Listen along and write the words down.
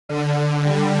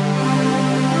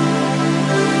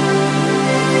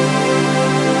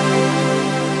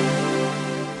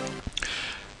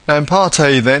Now in part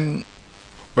A then,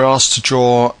 we're asked to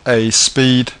draw a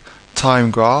speed time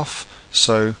graph,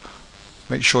 so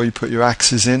make sure you put your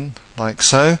axes in like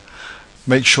so.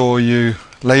 Make sure you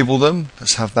label them.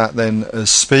 Let's have that then as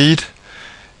speed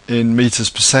in meters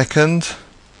per second,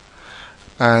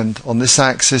 and on this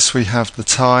axis we have the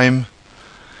time,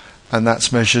 and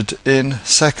that's measured in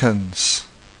seconds.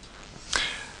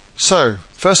 So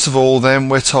first of all then,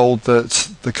 we're told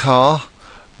that the car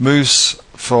moves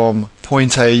from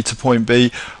point A to point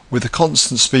B with a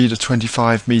constant speed of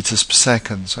 25 meters per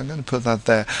second. So I'm going to put that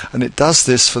there, and it does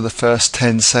this for the first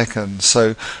 10 seconds.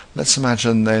 So let's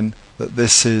imagine then that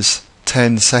this is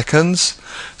 10 seconds.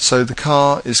 So the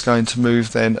car is going to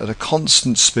move then at a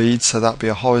constant speed, so that'll be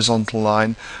a horizontal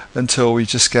line, until we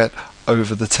just get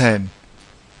over the 10.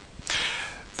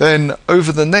 Then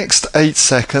over the next 8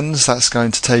 seconds, that's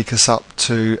going to take us up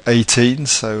to 18,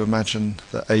 so imagine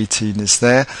that 18 is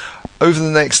there. Over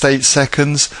the next 8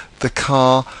 seconds, the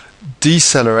car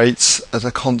decelerates at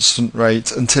a constant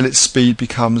rate until its speed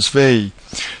becomes v.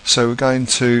 So we're going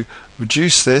to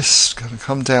reduce this, going to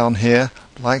come down here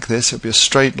like this, it'll be a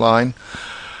straight line,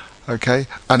 okay,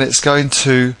 and it's going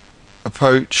to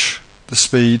approach the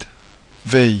speed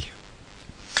v.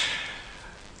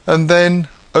 And then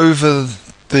over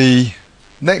the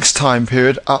next time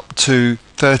period, up to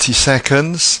 30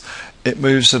 seconds, it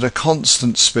moves at a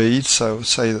constant speed, so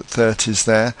say that 30 is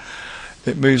there,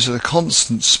 it moves at a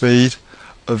constant speed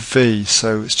of v,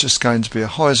 so it's just going to be a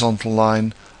horizontal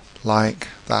line like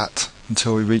that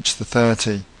until we reach the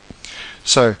 30.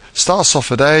 So starts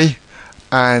off at A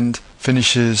and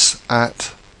finishes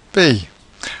at B,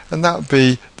 and that would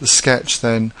be the sketch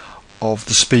then of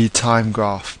the speed time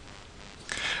graph.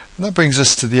 And that brings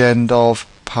us to the end of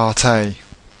part A.